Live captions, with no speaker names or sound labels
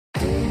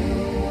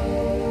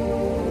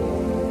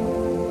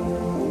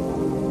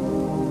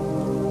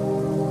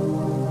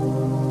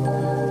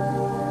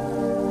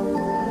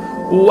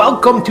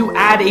Welcome to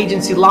Ad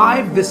Agency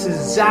Live. This is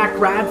Zach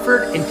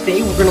Radford, and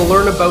today we're going to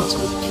learn about some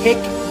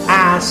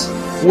kick-ass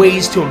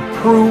ways to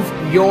improve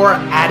your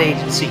ad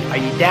agency. Are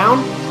you down?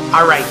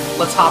 All right,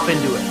 let's hop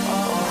into it.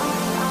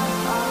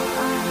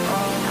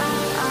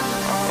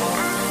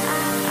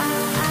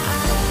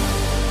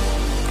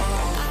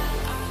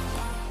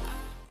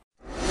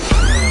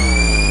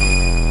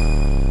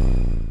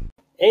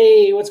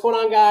 Hey, what's going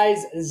on,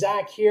 guys?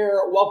 Zach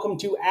here. Welcome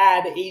to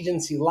Ad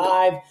Agency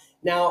Live.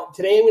 Now,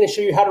 today I'm going to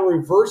show you how to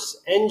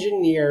reverse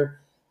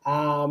engineer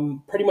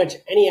pretty much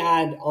any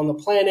ad on the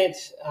planet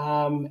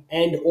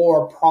and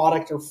or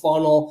product or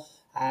funnel.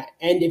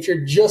 And if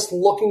you're just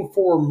looking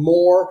for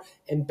more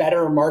and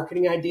better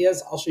marketing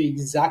ideas, I'll show you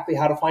exactly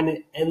how to find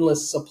an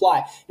endless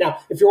supply. Now,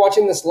 if you're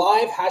watching this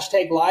live,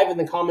 hashtag live in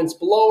the comments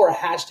below or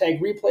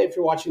hashtag replay if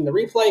you're watching the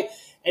replay.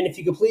 And if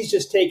you could please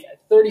just take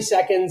 30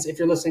 seconds if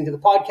you're listening to the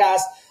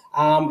podcast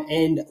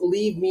and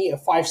leave me a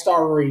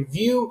 5-star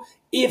review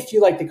if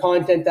you like the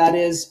content, that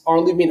is,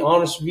 or leave me an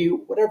honest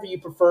review, whatever you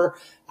prefer.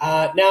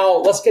 Now,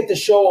 let's get the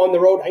show on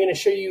the road. I'm going to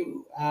show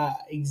you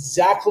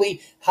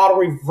exactly how to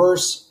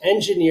reverse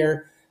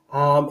engineer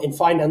and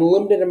find an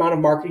unlimited amount of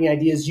marketing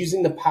ideas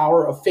using the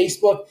power of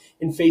Facebook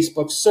and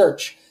Facebook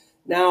search.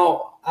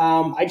 Now,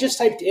 I just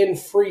typed in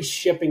free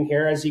shipping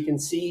here, as you can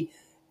see,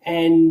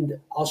 and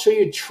I'll show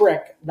you a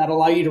trick that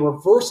allow you to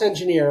reverse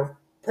engineer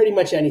pretty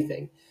much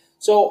anything.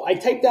 So I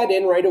typed that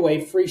in right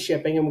away, free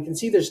shipping, and we can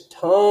see there's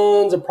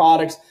tons of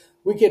products.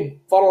 We could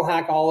funnel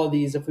hack all of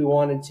these if we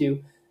wanted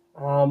to.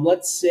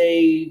 Let's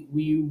say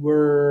we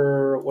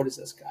were, what is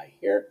this guy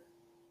here?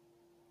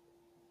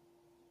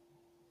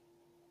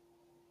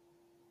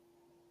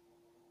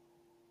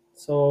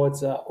 So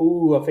it's a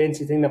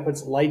fancy thing that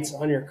puts lights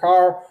on your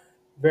car.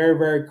 Very,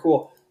 very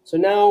cool. So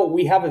now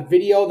we have a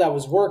video that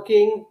was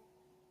working.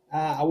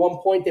 At one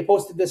point, they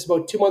posted this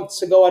about 2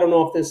 months ago. I don't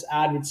know if this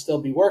ad would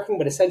still be working,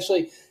 but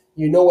essentially,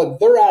 you know what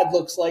their ad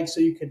looks like, so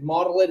you could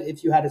model it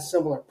if you had a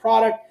similar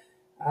product.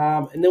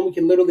 And then we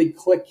can literally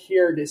click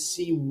here to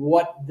see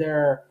what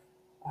their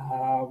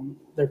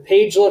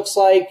page looks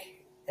like,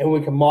 and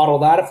we can model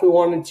that if we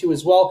wanted to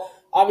as well.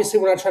 Obviously,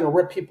 we're not trying to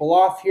rip people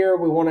off here.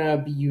 We want to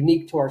be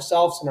unique to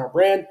ourselves and our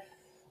brand.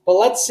 But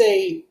let's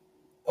say,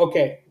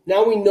 okay,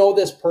 now we know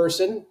this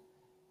person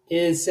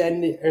is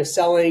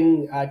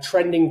selling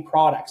trending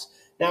products.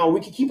 Now,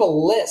 we could keep a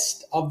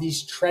list of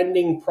these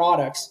trending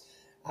products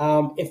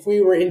if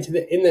we were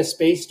in this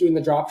space doing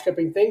the drop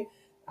shipping thing.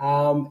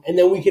 And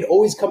then we could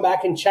always come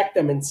back and check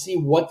them and see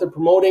what they're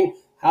promoting,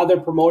 how they're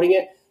promoting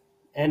it.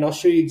 And I'll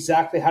show you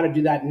exactly how to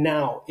do that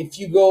now. If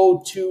you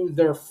go to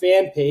their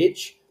fan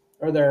page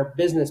or their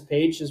business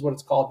page is what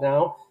it's called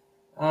now,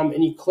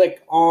 and you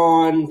click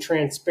on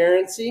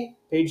transparency,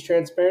 page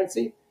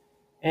transparency,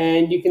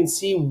 and you can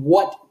see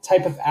what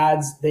type of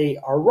ads they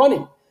are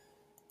running.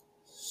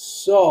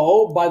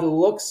 So by the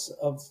looks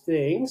of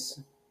things,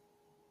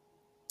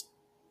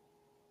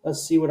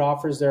 let's see what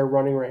offers they're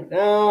running right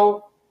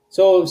now.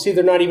 So see,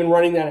 they're not even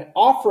running that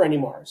offer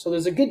anymore. So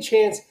there's a good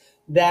chance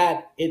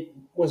that it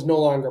was no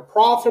longer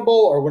profitable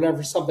or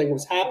whatever, something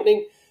was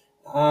happening.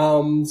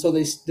 So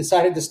they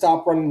decided to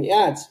stop running the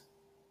ads.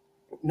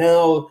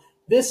 Now,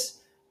 this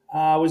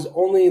was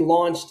only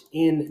launched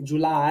in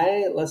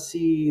July. Let's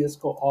see, let's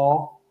go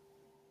all.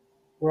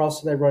 Where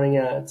else are they running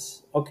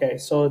ads? Okay,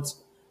 so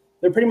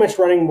they're pretty much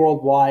running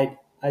worldwide,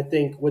 I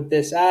think, with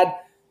this ad.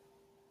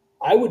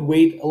 I would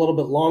wait a little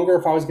bit longer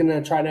if I was going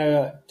to try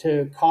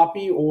to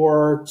copy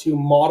or to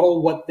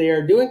model what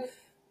they're doing.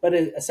 But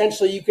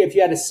essentially, if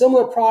you had a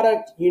similar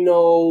product, you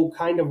know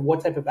kind of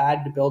what type of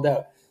ad to build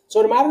out.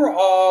 So in a matter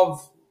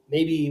of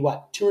maybe,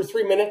 2 or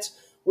 3 minutes,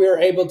 we were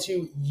able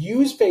to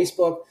use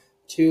Facebook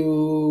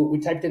we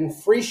typed in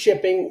free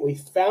shipping. We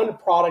found a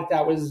product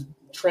that was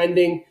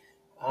trending.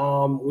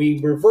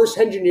 We reverse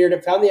engineered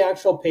it, found the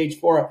actual page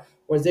for it,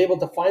 was able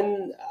to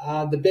find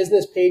the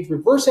business page,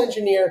 reverse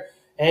engineer,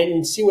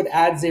 and see what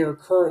ads they are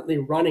currently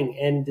running,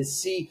 and to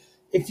see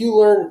if you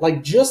learn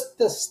just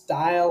the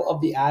style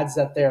of the ads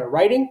that they're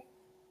writing,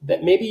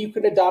 that maybe you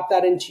could adopt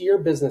that into your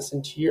business,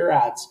 into your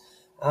ads.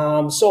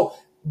 So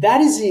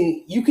that is,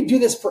 you could do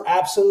this for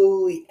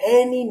absolutely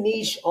any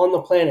niche on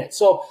the planet.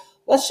 So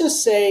let's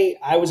just say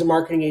I was a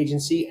marketing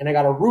agency and I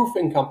got a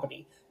roofing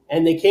company,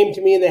 and they came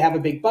to me and they have a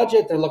big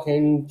budget. They're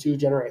looking to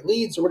generate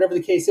leads or whatever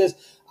the case is.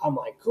 I'm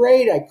like,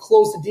 great, I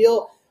closed the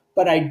deal,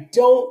 but I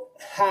don't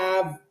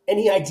have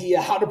any idea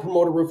how to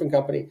promote a roofing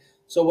company.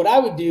 So what I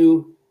would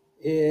do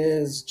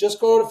is just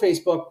go to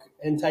Facebook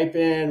and type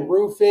in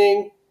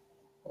roofing.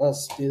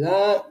 Let's do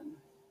that.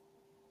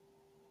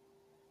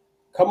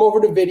 Come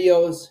over to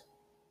videos.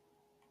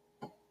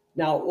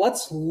 Now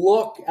let's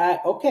look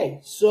at, okay,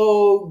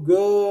 so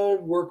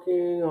good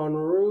working on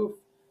roof.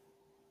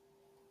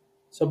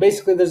 So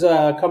basically there's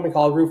a company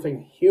called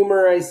Roofing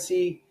Humor, I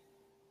see,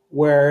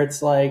 where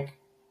it's like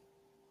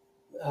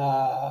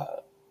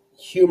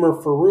humor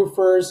for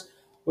roofers,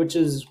 which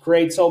is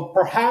great. So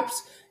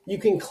perhaps you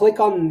can click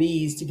on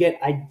these to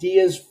get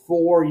ideas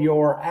for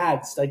your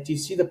ads. Do you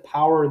see the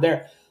power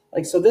there?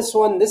 Like, so this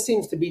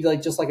seems to be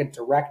like just like a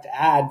direct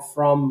ad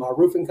from a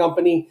roofing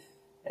company,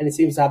 and it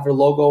seems to have their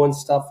logo and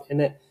stuff in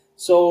it.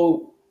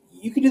 So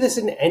you could do this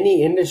in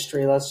any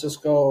industry. Let's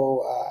just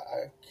go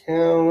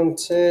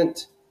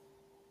accountant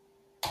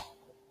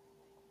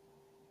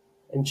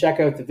and check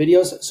out the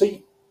videos. So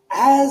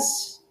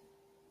as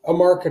a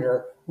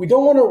marketer, we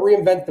don't want to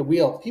reinvent the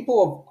wheel.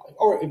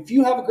 Or if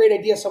you have a great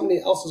idea,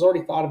 somebody else has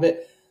already thought of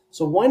it.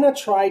 So why not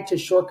try to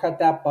shortcut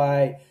that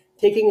by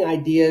taking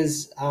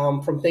ideas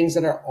from things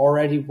that are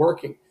already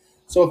working?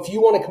 So if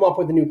you want to come up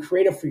with a new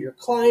creative for your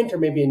client or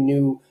maybe a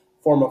new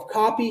form of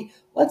copy,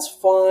 let's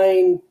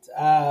find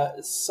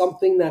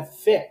something that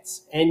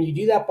fits. And you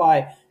do that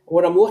by,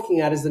 what I'm looking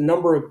at is the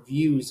number of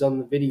views on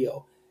the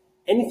video.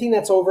 Anything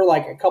that's over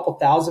like a couple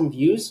thousand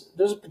views,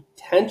 there's a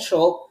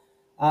potential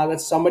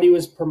that somebody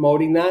was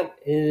promoting that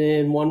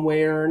in one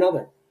way or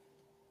another.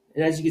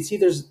 And as you can see,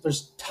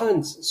 there's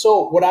tons.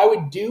 So what I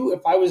would do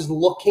if I was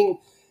looking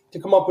to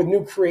come up with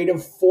new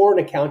creative for an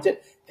accountant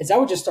is I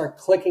would just start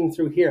clicking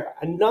through here.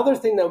 Another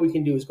thing that we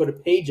can do is go to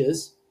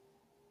Pages,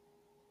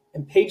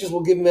 and Pages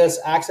will give us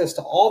access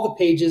to all the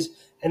pages,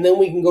 and then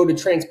we can go to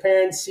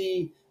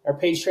Transparency or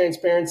Page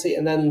Transparency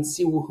and then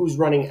see who's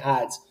running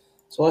ads.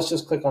 So let's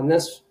just click on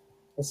this.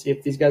 Let's see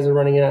if these guys are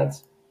running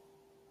ads.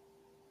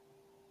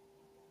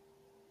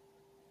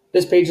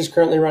 This page is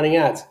currently running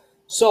ads.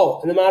 So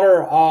in a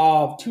matter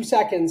of 2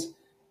 seconds,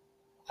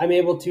 I'm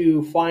able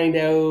to find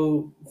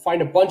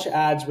a bunch of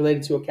ads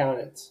related to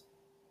accountants.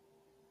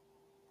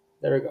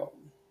 There we go.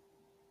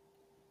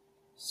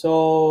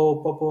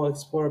 So Popo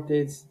Explore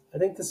updates. I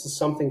think this is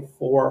something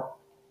for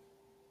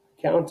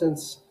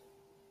accountants.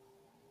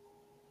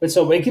 But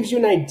it gives you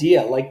an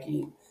idea. Like,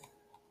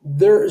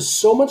 there is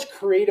so much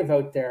creative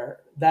out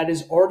there that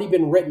has already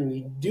been written.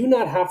 You do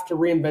not have to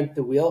reinvent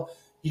the wheel.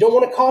 You don't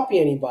want to copy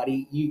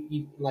anybody.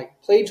 You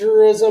like,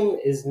 plagiarism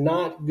is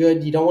not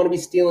good. You don't want to be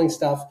stealing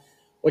stuff.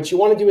 What you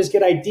want to do is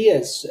get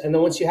ideas. And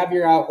then once you have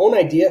your own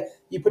idea,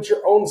 you put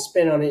your own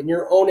spin on it and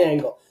your own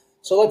angle.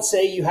 So let's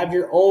say you have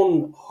your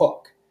own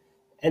hook,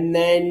 and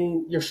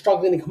then you're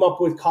struggling to come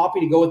up with copy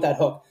to go with that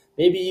hook.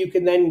 Maybe you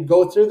can then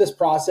go through this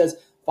process,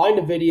 find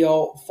a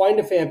video, find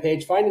a fan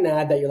page, find an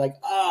ad that you're like,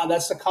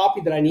 that's the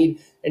copy that I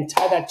need, and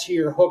tie that to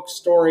your hook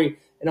story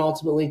and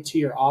ultimately to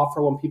your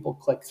offer when people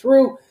click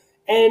through.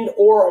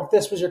 Or if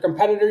this was your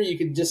competitor, you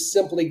could just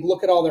simply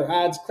look at all their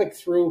ads, click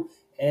through,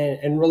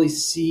 and really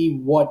see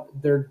what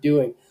they're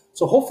doing.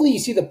 So hopefully you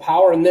see the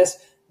power in this.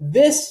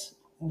 This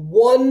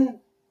one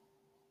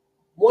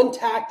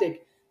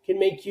tactic can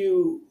make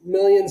you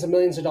millions and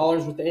millions of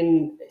dollars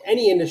within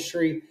any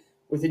industry,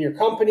 within your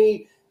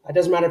company. It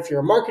doesn't matter if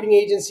you're a marketing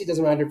agency, it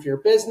doesn't matter if you're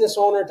a business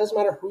owner, it doesn't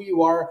matter who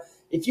you are.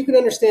 If you can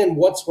understand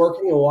what's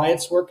working and why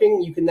it's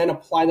working, you can then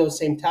apply those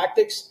same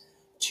tactics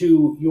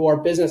to your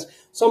business.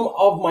 Some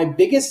of my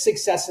biggest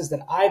successes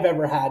that I've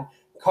ever had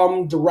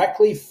come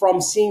directly from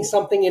seeing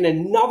something in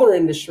another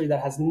industry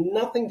that has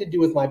nothing to do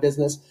with my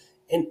business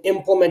and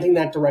implementing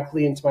that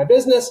directly into my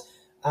business.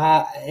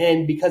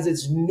 And because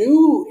it's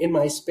new in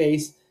my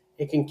space,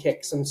 it can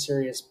kick some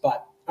serious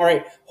butt. All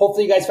right.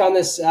 Hopefully you guys found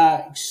this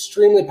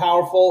extremely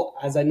powerful,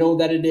 as I know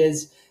that it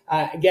is.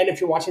 Again,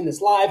 if you're watching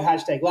this live,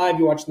 #live.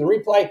 You're watching the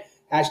replay,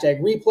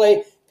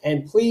 #replay.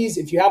 And please,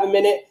 if you have a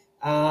minute,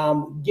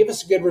 give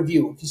us a good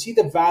review. If you see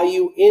the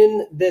value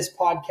in this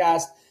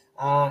podcast,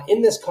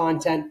 in this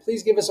content,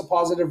 please give us a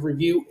positive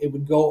review. It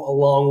would go a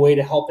long way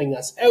to helping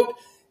us out.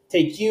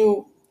 Take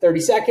you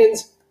 30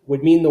 seconds,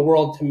 would mean the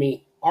world to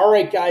me. All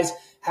right, guys,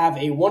 have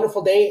a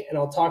wonderful day, and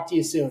I'll talk to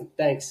you soon.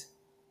 Thanks.